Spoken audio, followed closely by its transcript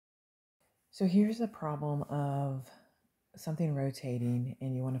So here's a problem of something rotating,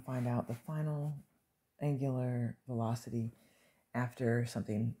 and you want to find out the final angular velocity after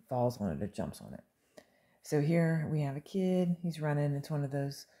something falls on it or jumps on it. So here we have a kid. He's running. It's one of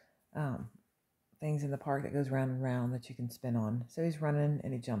those um, things in the park that goes round and round that you can spin on. So he's running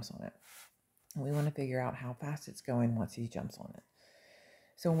and he jumps on it. And we want to figure out how fast it's going once he jumps on it.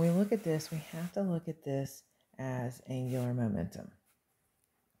 So when we look at this, we have to look at this as angular momentum.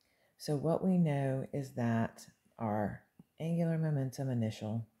 So what we know is that our angular momentum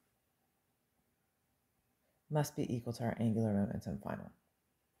initial must be equal to our angular momentum final.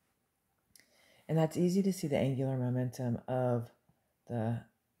 And that's easy to see the angular momentum of the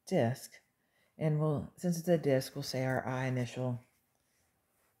disk. And since it's a disk, we'll say our I initial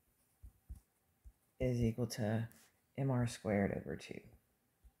is equal to mr squared over 2.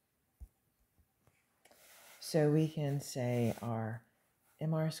 So we can say our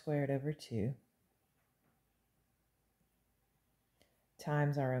mr squared over 2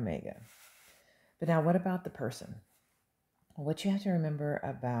 times our omega. But now what about the person? What you have to remember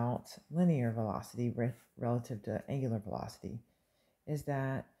about linear velocity relative to angular velocity is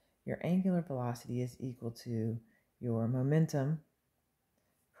that your angular velocity is equal to your momentum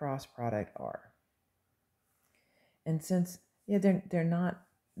cross product r. And since they're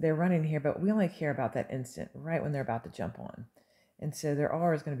running here, but we only care about that instant right when they're about to jump on. And so their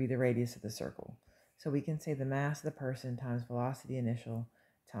r is going to be the radius of the circle. So we can say the mass of the person times velocity initial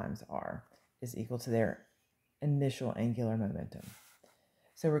times r is equal to their initial angular momentum.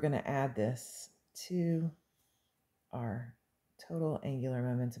 So we're going to add this to our total angular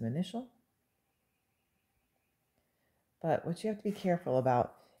momentum initial. But what you have to be careful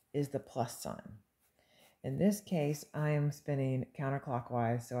about is the plus sign. In this case, I am spinning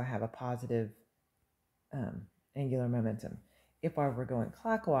counterclockwise, so I have a positive angular momentum. If I were going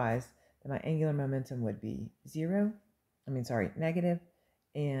clockwise, then my angular momentum would be negative,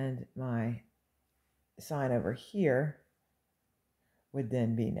 and my sign over here would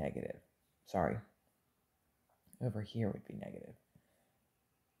then be negative. Over here would be negative.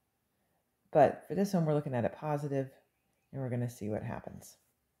 But for this one, we're looking at it positive, and we're going to see what happens.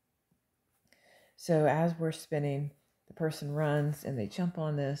 So as we're spinning, the person runs and they jump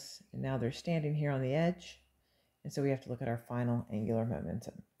on this, and now they're standing here on the edge. And so we have to look at our final angular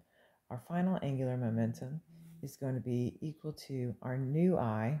momentum. Our final angular momentum is going to be equal to our new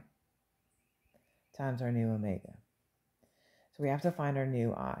I times our new omega. So we have to find our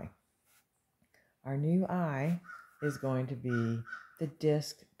new I. Our new I is going to be the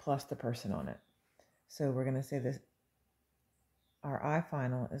disk plus the person on it. So we're going to say this, our I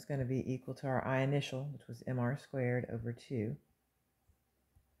final is going to be equal to our I initial, which was mr squared over 2,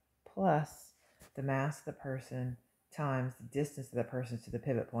 plus the mass of the person times the distance of the person to the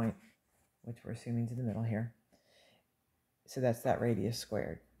pivot point, which we're assuming to the middle here. So that's that radius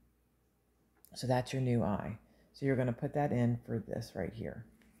squared. So that's your new I. So you're going to put that in for this right here.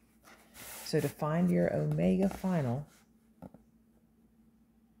 So to find your omega final,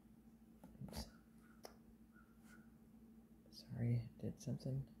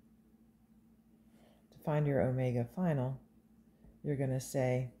 To find your omega final, you're going to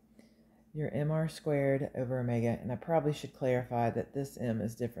say your mr squared over omega, and I probably should clarify that this m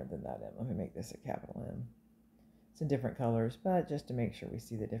is different than that m. Let me make this a capital M. It's in different colors, but just to make sure we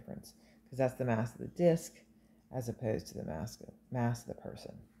see the difference, because that's the mass of the disk as opposed to the mass of the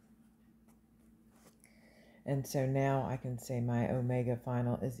person. And so now I can say my omega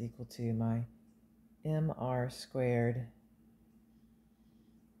final is equal to my mr squared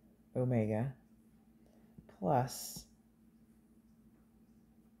omega plus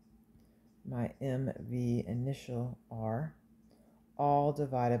my mv initial r, all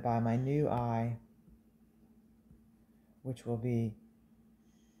divided by my new I, which will be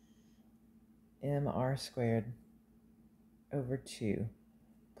mr squared over 2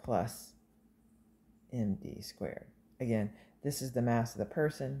 plus md squared. Again, this is the mass of the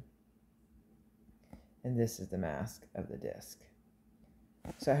person, and this is the mass of the disk.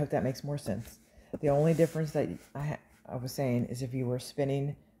 So I hope that makes more sense. The only difference that I was saying is if you were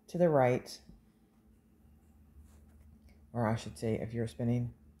spinning to the right, or I should say if you're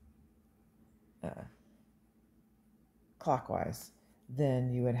spinning clockwise,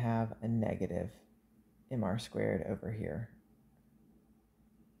 then you would have a negative mr squared over here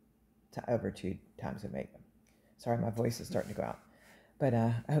over 2 times omega. Sorry, my voice is starting to go out. But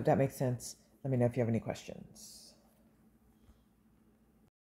I hope that makes sense. Let me know if you have any questions.